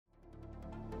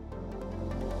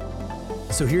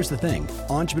So here's the thing,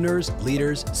 entrepreneurs,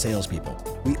 leaders,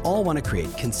 salespeople, we all want to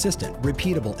create consistent,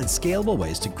 repeatable, and scalable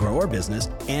ways to grow our business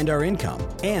and our income.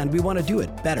 And we want to do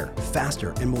it better, faster,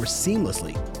 and more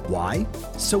seamlessly. Why?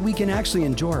 So we can actually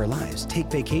enjoy our lives, take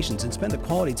vacations, and spend the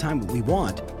quality time we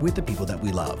want with the people that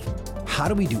we love. How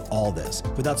do we do all this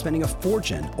without spending a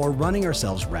fortune or running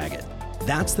ourselves ragged?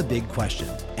 That's the big question,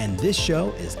 and this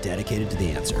show is dedicated to the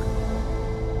answer.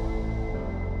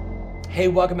 Hey,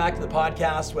 welcome back to the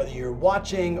podcast. Whether you're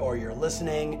watching or you're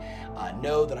listening,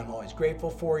 know that I'm always grateful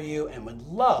for you and would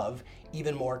love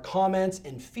even more comments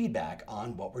and feedback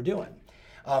on what we're doing.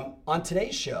 On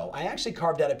today's show, I actually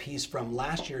carved out a piece from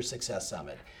last year's Success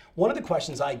Summit. One of the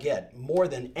questions I get more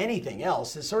than anything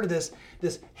else is sort of this,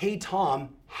 hey Tom,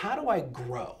 how do I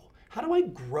grow? How do I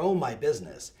grow my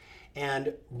business?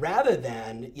 And rather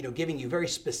than giving you very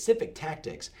specific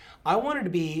tactics, I wanted to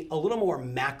be a little more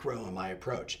macro in my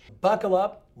approach. Buckle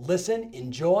up, listen,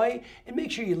 enjoy, and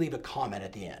make sure you leave a comment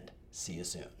at the end. See you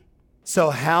soon. So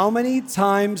how many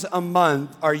times a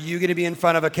month are you going to be in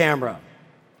front of a camera?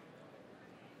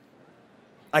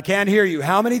 I can't hear you.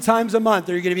 How many times a month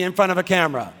are you going to be in front of a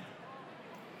camera?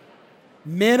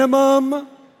 Minimum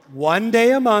 1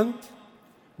 day a month.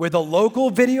 With a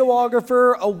local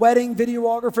videographer, a wedding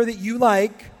videographer that you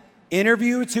like,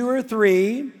 interview 2 or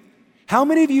 3. How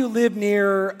many of you live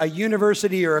near a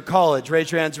university or a college?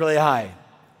 Raise your hands really high.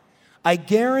 I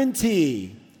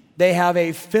guarantee they have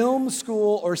a film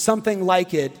school or something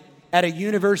like it at a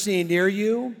university near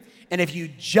you. And if you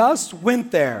just went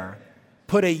there,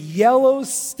 put a yellow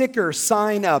sticker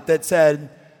sign up that said,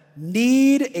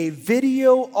 need a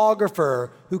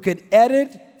videographer who can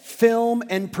edit, film,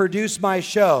 and produce my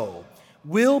show.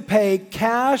 We'll pay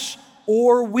cash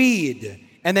or weed,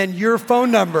 and then your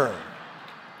phone number.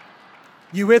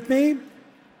 You with me?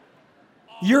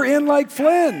 You're in like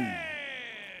Flynn.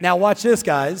 Now watch this,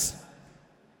 guys.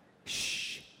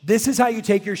 Shh. This is how you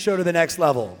take your show to the next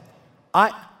level.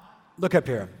 Look up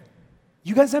here.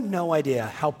 You guys have no idea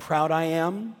how proud I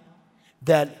am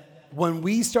that when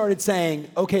we started saying,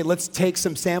 okay, let's take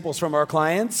some samples from our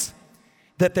clients,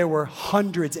 that there were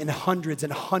hundreds and hundreds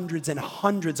and hundreds and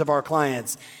hundreds of our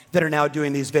clients that are now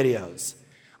doing these videos.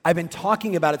 I've been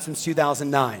talking about it since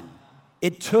 2009.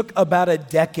 It took about a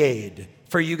decade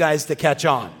for you guys to catch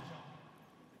on.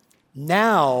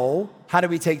 Now, how do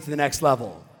we take it to the next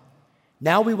level?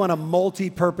 Now we want to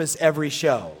multi-purpose every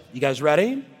show. You guys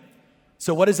ready?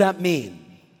 So what does that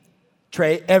mean?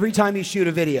 Trey, every time you shoot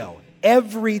a video,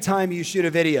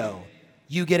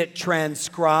 you get it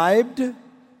transcribed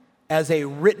as a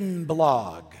written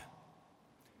blog.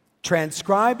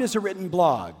 Transcribed as a written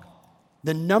blog.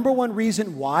 The number one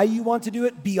reason why you want to do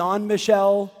it beyond,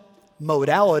 Michelle,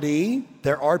 modality,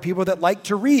 there are people that like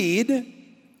to read,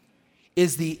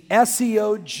 is the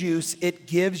SEO juice it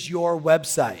gives your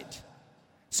website.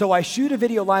 So I shoot a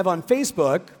video live on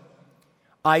Facebook,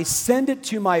 I send it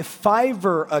to my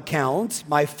Fiverr account,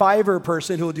 my Fiverr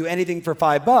person who will do anything for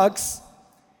 $5,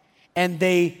 and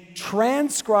they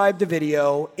transcribe the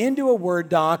video into a Word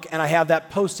doc, and I have that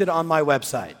posted on my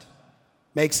website.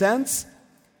 Make sense?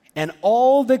 And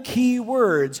all the key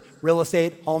words, real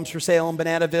estate, homes for sale in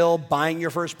Bananaville, buying your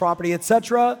first property,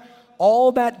 etc.,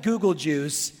 all that Google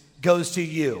juice goes to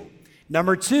you.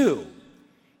 Number 2,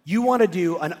 you want to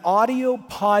do an audio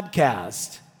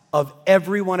podcast of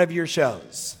every one of your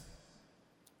shows.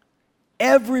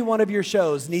 Every one of your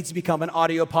shows needs to become an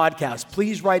audio podcast.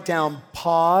 Please write down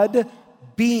Podbean.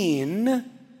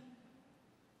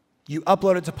 You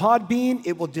upload it to Podbean,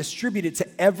 it will distribute it to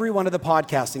every one of the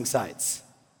podcasting sites.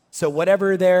 So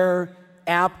whatever their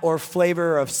app or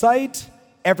flavor of site,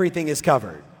 everything is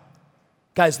covered.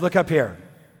 Guys, look up here.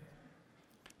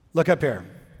 Look up here.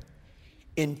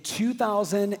 In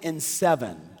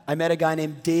 2007, I met a guy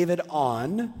named David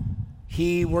On.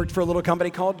 He worked for a little company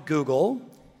called Google.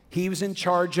 He was in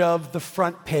charge of the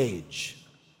front page.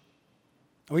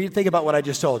 I want you to think about what I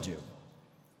just told you.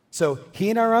 So he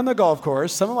and I are on the golf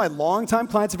course. Some of my longtime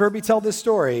clients have heard me tell this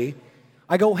story.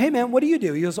 I go, hey man, what do you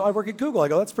do? He goes, I work at Google. I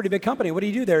go, that's a pretty big company. What do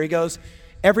you do there? He goes,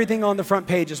 everything on the front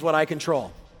page is what I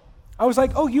control. I was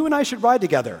like, oh, you and I should ride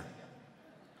together.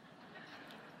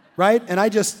 Right? And I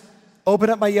just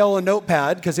opened up my yellow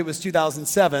notepad because it was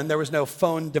 2007. There was no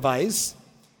phone device.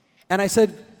 And I said,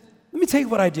 let me tell you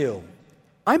what I do.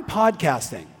 I'm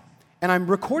podcasting, and I'm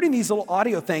recording these little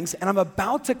audio things, and I'm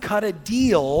about to cut a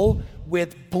deal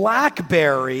with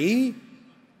BlackBerry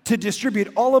to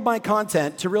distribute all of my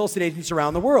content to real estate agents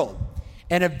around the world.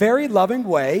 In a very loving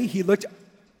way, he looked,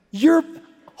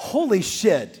 holy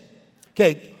shit.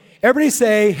 Okay, everybody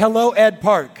say, hello, Ed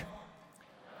Park.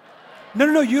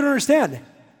 No, you don't understand.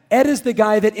 Ed is the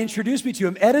guy that introduced me to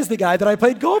him. Ed is the guy that I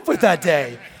played golf with that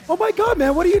day. Oh my God,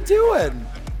 man, what are you doing?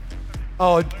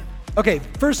 Oh, okay,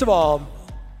 first of all,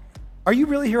 are you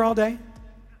really here all day?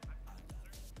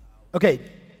 Okay,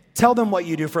 tell them what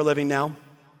you do for a living now.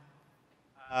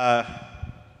 I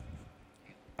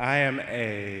am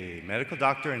a medical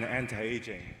doctor in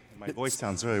anti-aging. My voice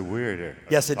sounds really weird here.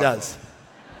 Yes, it does.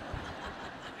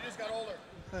 You just got older.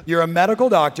 You're a medical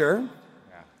doctor.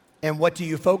 And what do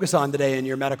you focus on today in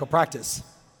your medical practice?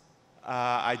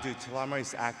 I do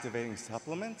telomerase activating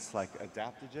supplements like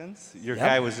adaptogens. Your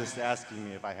guy was just asking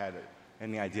me if I had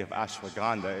any idea of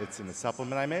ashwagandha. It's in the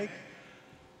supplement I make.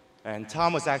 And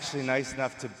Tom was actually nice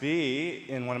enough to be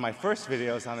in one of my first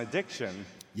videos on addiction.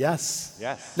 Yes.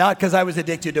 Yes. Not because I was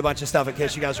addicted to a bunch of stuff, in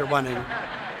case you guys were wondering.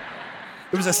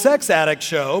 It was a sex addict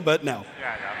show, but no.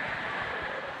 Yeah, no.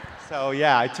 So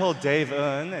yeah, I told Dave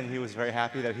Un, and he was very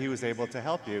happy that he was able to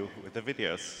help you with the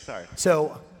videos. Sorry.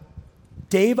 So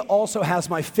Dave also has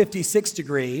my 56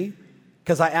 degree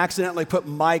because I accidentally put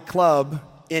my club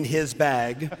in his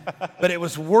bag, but it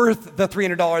was worth the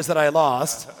 $300 that I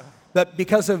lost. But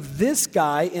because of this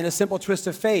guy, in a simple twist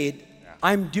of fate,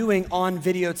 I'm doing on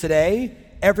video today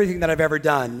everything that I've ever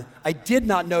done. I did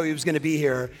not know he was going to be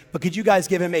here, but could you guys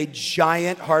give him a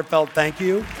giant, heartfelt thank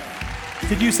you?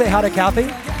 Did you say hi to Kathy?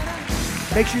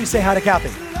 Make sure you say hi to Kathy.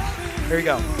 There you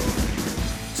go.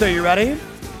 So you ready?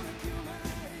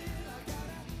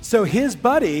 So his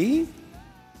buddy,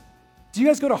 do you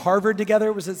guys go to Harvard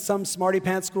together? Was it some smarty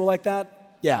pants school like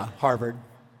that? Yeah, Harvard.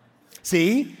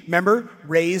 See, remember,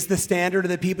 raise the standard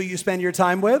of the people you spend your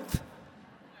time with.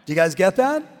 Do you guys get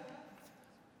that?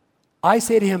 I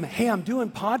say to him, hey, I'm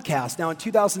doing podcasts. Now in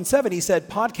 2007, he said,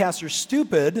 podcasts are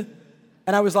stupid.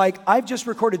 And I was like, I've just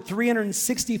recorded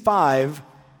 365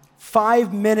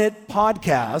 5-minute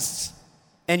podcasts,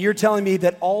 and you're telling me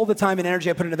that all the time and energy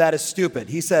I put into that is stupid.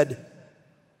 He said,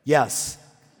 yes,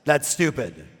 that's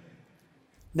stupid.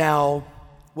 Now,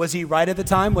 was he right at the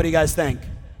time? What do you guys think?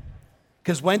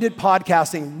 Because when did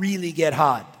podcasting really get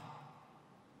hot?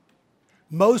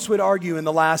 Most would argue in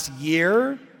the last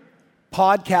year,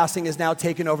 podcasting has now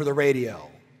taken over the radio.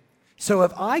 So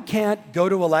if I can't go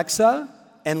to Alexa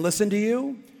and listen to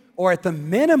you, or at the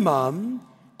minimum,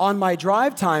 on my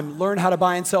drive time, learn how to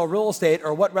buy and sell real estate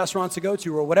or what restaurants to go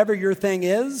to or whatever your thing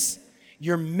is,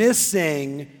 you're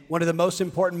missing one of the most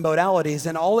important modalities.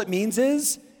 And all it means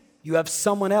is you have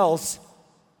someone else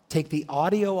take the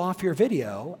audio off your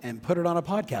video and put it on a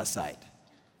podcast site.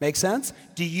 Make sense?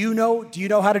 Do you know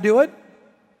how to do it?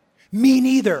 Me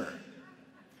neither.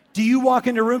 Do you walk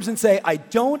into rooms and say, I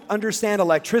don't understand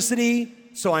electricity,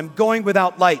 so I'm going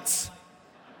without lights?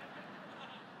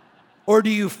 Or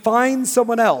do you find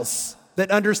someone else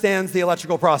that understands the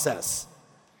electrical process?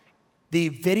 The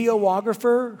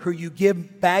videographer who you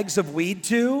give bags of weed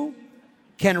to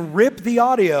can rip the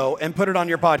audio and put it on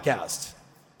your podcast.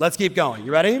 Let's keep going.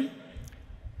 You ready?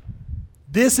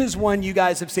 This is one you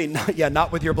guys have seen.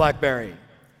 Not with your BlackBerry.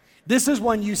 This is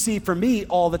one you see from me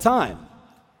all the time,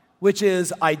 which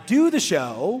is I do the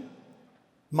show,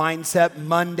 Mindset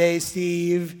Monday,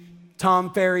 Steve,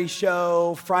 Tom Ferry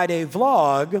Show, Friday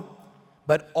Vlog,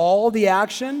 but all the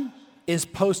action is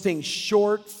posting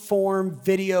short form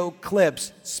video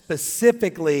clips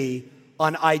specifically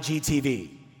on IGTV.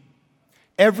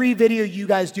 Every video you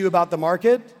guys do about the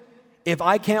market, if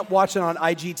I can't watch it on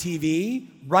IGTV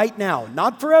right now,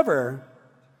 not forever,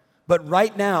 but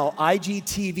right now,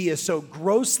 IGTV is so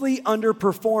grossly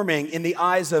underperforming in the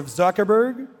eyes of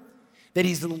Zuckerberg that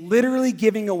he's literally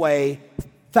giving away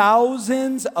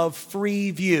thousands of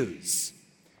free views.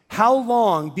 How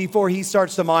long before he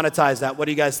starts to monetize that? What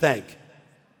do you guys think?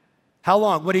 How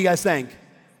long? What do you guys think?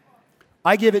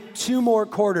 I give it 2 more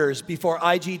quarters before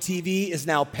IGTV is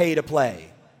now pay to play.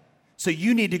 So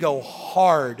you need to go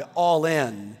hard, all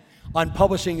in, on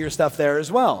publishing your stuff there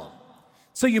as well.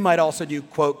 So you might also do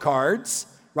quote cards,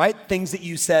 right? Things that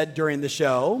you said during the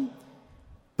show.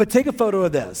 But take a photo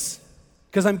of this,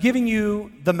 because I'm giving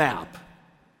you the map.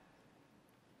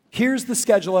 Here's the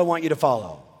schedule I want you to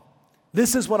follow.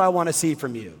 This is what I want to see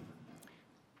from you.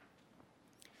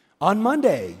 On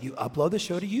Monday, you upload the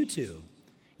show to YouTube.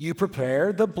 You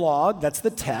prepare the blog, that's the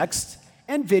text,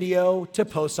 and video to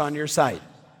post on your site.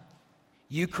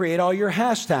 You create all your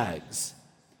hashtags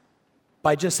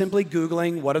by just simply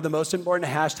Googling what are the most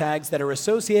important hashtags that are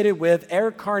associated with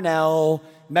Eric Carnell,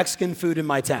 Mexican food in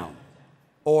my town,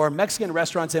 or Mexican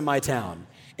restaurants in my town.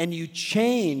 And you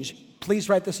change, please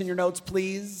write this in your notes,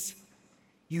 please.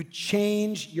 You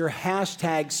change your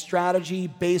hashtag strategy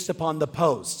based upon the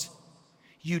post.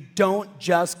 You don't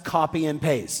just copy and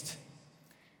paste.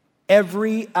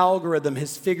 Every algorithm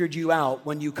has figured you out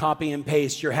when you copy and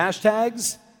paste your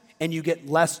hashtags, and you get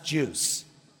less juice.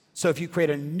 So if you create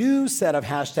a new set of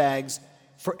hashtags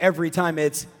for every time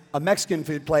it's a Mexican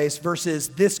food place versus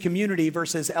this community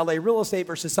versus LA real estate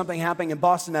versus something happening in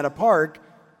Boston at a park,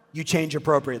 you change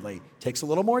appropriately. Takes a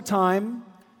little more time,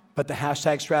 but the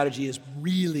hashtag strategy is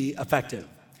really effective.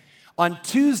 On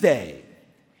Tuesday,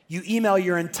 you email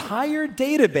your entire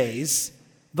database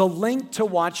the link to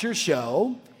watch your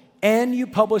show, and you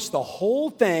publish the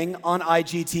whole thing on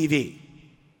IGTV.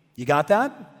 You got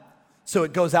that? So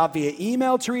it goes out via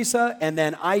email, Teresa, and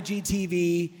then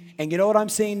IGTV. And you know what I'm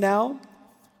seeing now?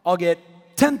 I'll get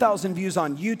 10,000 views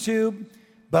on YouTube,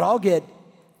 but I'll get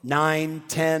 9,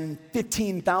 10,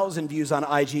 15,000 views on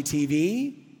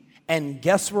IGTV. And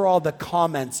guess where all the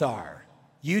comments are?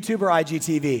 YouTube or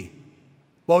IGTV?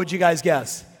 What would you guys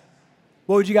guess?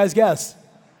 What would you guys guess?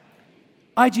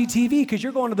 IGTV, because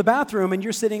you're going to the bathroom and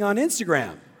you're sitting on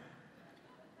Instagram.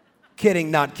 Kidding,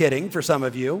 not kidding, for some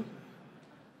of you.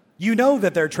 You know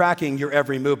that they're tracking your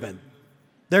every movement.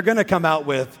 They're going to come out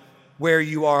with where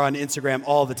you are on Instagram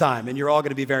all the time, and you're all going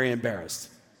to be very embarrassed.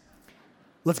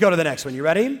 Let's go to the next one. You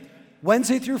ready?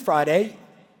 Wednesday through Friday,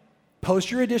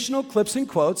 post your additional clips and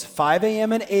quotes, 5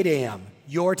 a.m. and 8 a.m.,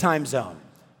 your time zone.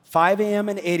 5 a.m.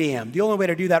 and 8 a.m. The only way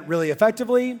to do that really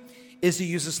effectively is to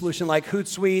use a solution like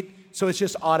Hootsuite, so it's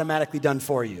just automatically done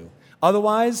for you.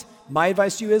 Otherwise, my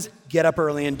advice to you is get up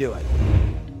early and do it.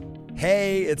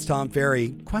 Hey, it's Tom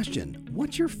Ferry. Question,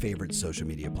 what's your favorite social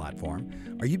media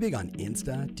platform? Are you big on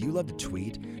Insta? Do you love to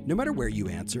tweet? No matter where you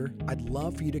answer, I'd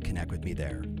love for you to connect with me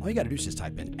there. All you got to do is just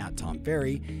type in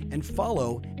 @TomFerry and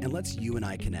follow, and let's you and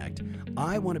I connect.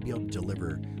 I want to be able to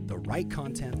deliver the right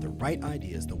content, the right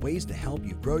ideas, the ways to help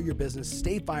you grow your business,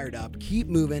 stay fired up, keep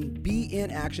moving, be in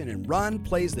action, and run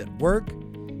plays that work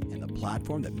in the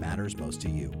platform that matters most to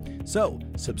you. So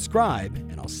subscribe,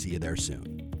 and I'll see you there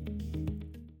soon.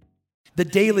 The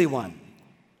daily one.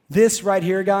 This right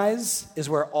here, guys, is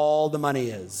where all the money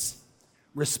is.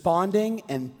 Responding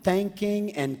and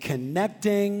thanking and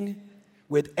connecting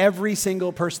with every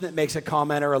single person that makes a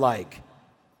comment or a like.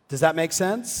 Does that make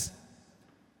sense?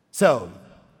 So,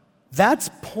 that's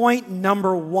point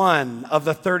number 1 of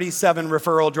the 37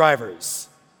 referral drivers.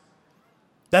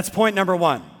 That's point number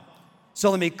 1. So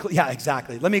let me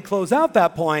close out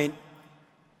that point.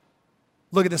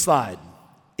 Look at the slide.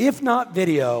 If not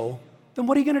video, then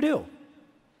what are you going to do?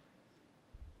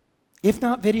 If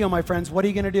not video, my friends, what are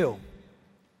you going to do?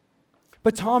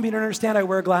 But Tom, you don't understand, I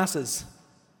wear glasses.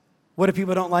 What if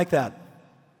people don't like that?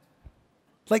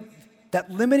 Like that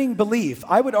limiting belief.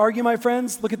 I would argue, my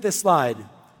friends, look at this slide,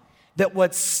 that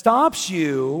what stops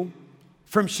you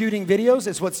from shooting videos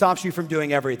is what stops you from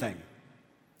doing everything.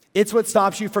 It's what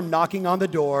stops you from knocking on the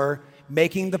door,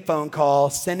 making the phone call,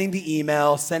 sending the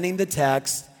email, sending the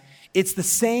text. It's the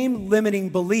same limiting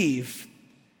belief,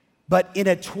 but in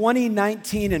a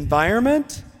 2019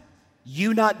 environment,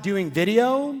 you not doing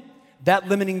video, that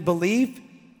limiting belief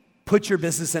puts your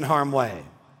business in harm's way.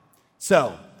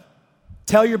 So,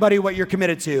 tell your buddy what you're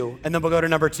committed to, and then we'll go to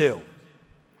number 2.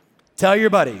 Tell your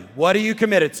buddy, what are you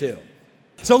committed to?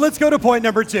 So let's go to point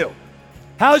number 2.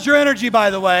 How's your energy, by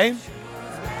the way?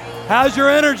 How's your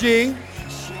energy?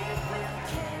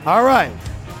 All right.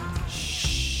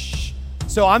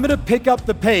 So I'm going to pick up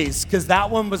the pace because that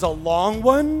one was a long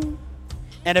one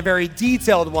and a very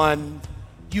detailed one.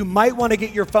 You might want to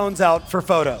get your phones out for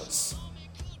photos.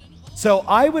 So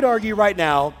I would argue right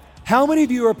now, how many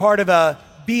of you are part of a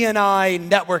BNI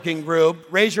networking group?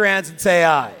 Raise your hands and say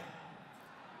aye.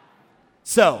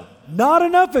 So, not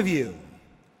enough of you.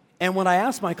 And when I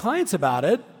ask my clients about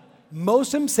it,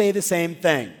 most of them say the same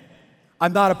thing.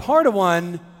 I'm not a part of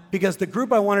one because the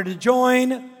group I wanted to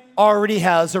join already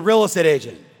has a real estate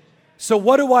agent. So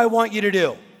what do I want you to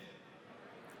do?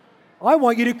 I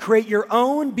want you to create your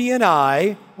own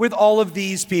BNI with all of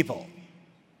these people.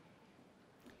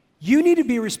 You need to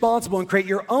be responsible and create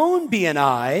your own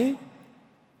BNI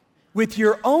with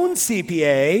your own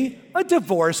CPA, a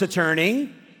divorce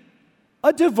attorney,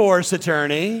 a divorce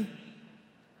attorney,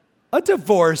 a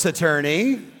divorce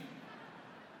attorney,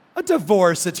 a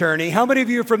divorce attorney. How many of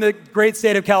you are from the great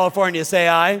state of California? Say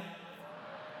aye.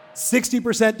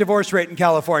 60% divorce rate in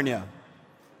California.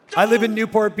 I live in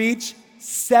Newport Beach,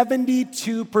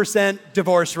 72%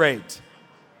 divorce rate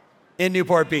in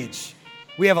Newport Beach.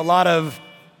 We have a lot of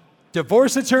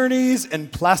divorce attorneys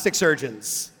and plastic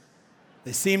surgeons.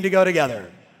 They seem to go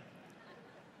together.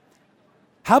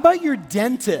 How about your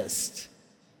dentist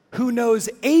who knows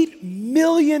 8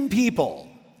 million people?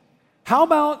 How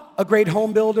about a great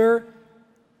home builder?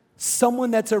 Someone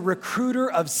that's a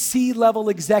recruiter of C-level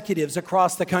executives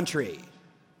across the country.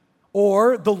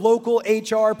 Or the local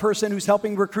HR person who's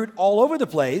helping recruit all over the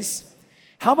place.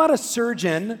 How about a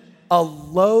surgeon, a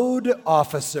load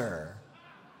officer?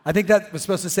 I think that was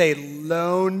supposed to say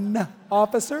loan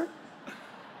officer.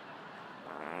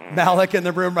 Malik in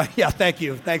the room, right? Yeah, thank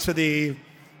you. Thanks,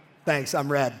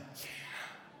 I'm red.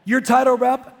 Your title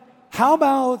rep, how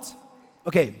about,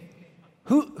 okay,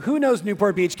 who knows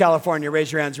Newport Beach, California?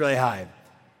 Raise your hands really high.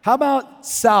 How about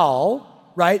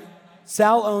Sal, right?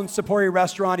 Sal owns Sapori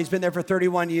Restaurant. He's been there for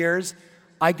 31 years.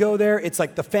 I go there. It's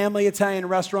like the family Italian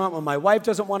restaurant. When my wife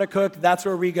doesn't want to cook, that's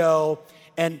where we go.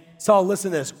 And Sal,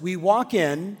 listen to this. We walk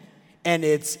in, and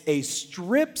it's a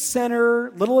strip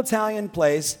center, little Italian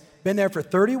place. Been there for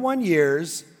 31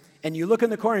 years. And you look in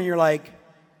the corner, and you're like,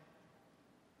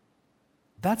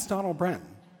 that's Donald Bren.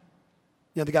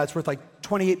 You know, the guy that's worth like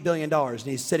 $28 billion, and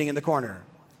he's sitting in the corner.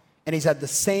 And he's had the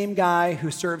same guy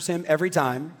who serves him every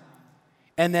time.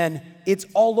 And then it's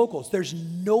all locals. There's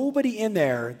nobody in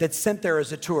there that's sent there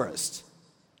as a tourist.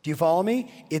 Do you follow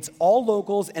me? It's all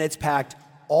locals, and it's packed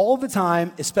all the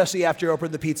time, especially after you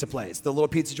open the pizza place, the little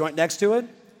pizza joint next to it.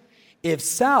 If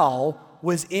Sal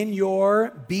was in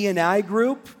your B&I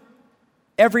group,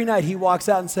 every night he walks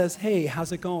out and says, hey,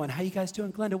 how's it going? How you guys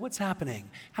doing? Glenda, what's happening?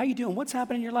 How you doing? What's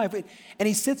happening in your life? And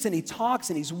he sits and he talks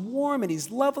and he's warm and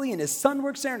he's lovely and his son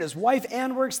works there and his wife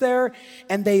Ann works there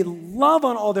and they love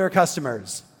on all their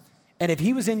customers. And if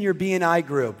he was in your B&I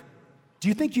group, do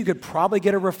you think you could probably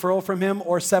get a referral from him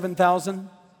or 7,000?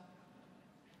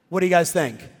 What do you guys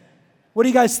think? What do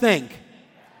you guys think?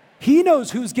 He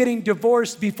knows who's getting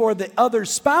divorced before the other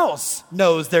spouse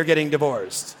knows they're getting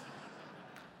divorced.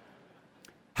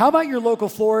 How about your local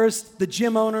florist, the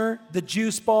gym owner, the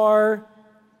juice bar,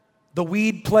 the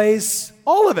weed place,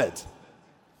 all of it?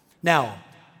 Now,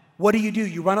 what do?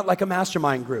 You run it like a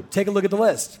mastermind group. Take a look at the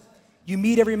list. You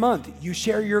meet every month. You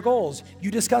share your goals.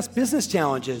 You discuss business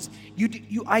challenges.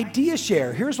 You idea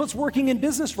share. Here's what's working in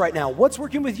business right now. What's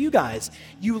working with you guys?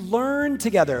 You learn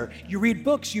together. You read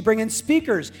books. You bring in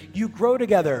speakers. You grow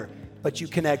together. But you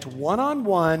connect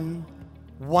one-on-one,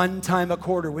 one time a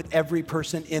quarter with every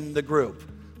person in the group.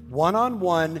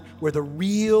 One-on-one, where the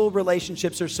real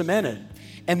relationships are cemented.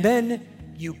 And then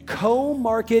you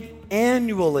co-market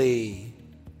annually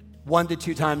 1 to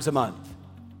 2 times a month.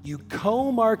 You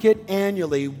co-market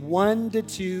annually 1 to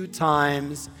 2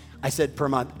 times, I said per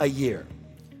month, a year.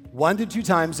 1 to 2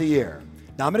 times a year.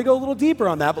 Now I'm going to go a little deeper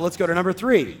on that, but let's go to number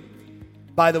 3.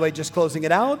 By the way, just closing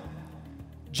it out,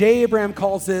 Jay Abraham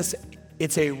calls this,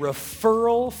 it's a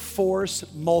referral force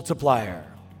multiplier.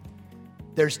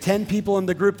 There's 10 people in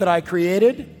the group that I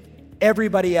created.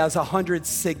 Everybody has 100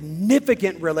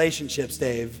 significant relationships,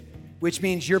 Dave, which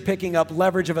means you're picking up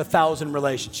leverage of 1,000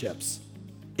 relationships.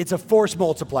 It's a force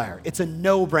multiplier. It's a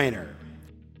no-brainer.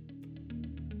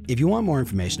 If you want more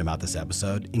information about this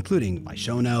episode, including my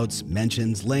show notes,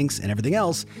 mentions, links, and everything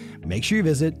else, make sure you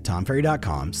visit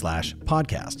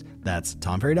tomferry.com/podcast. That's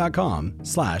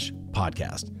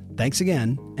tomferry.com/podcast. Thanks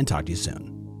again, and talk to you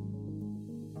soon.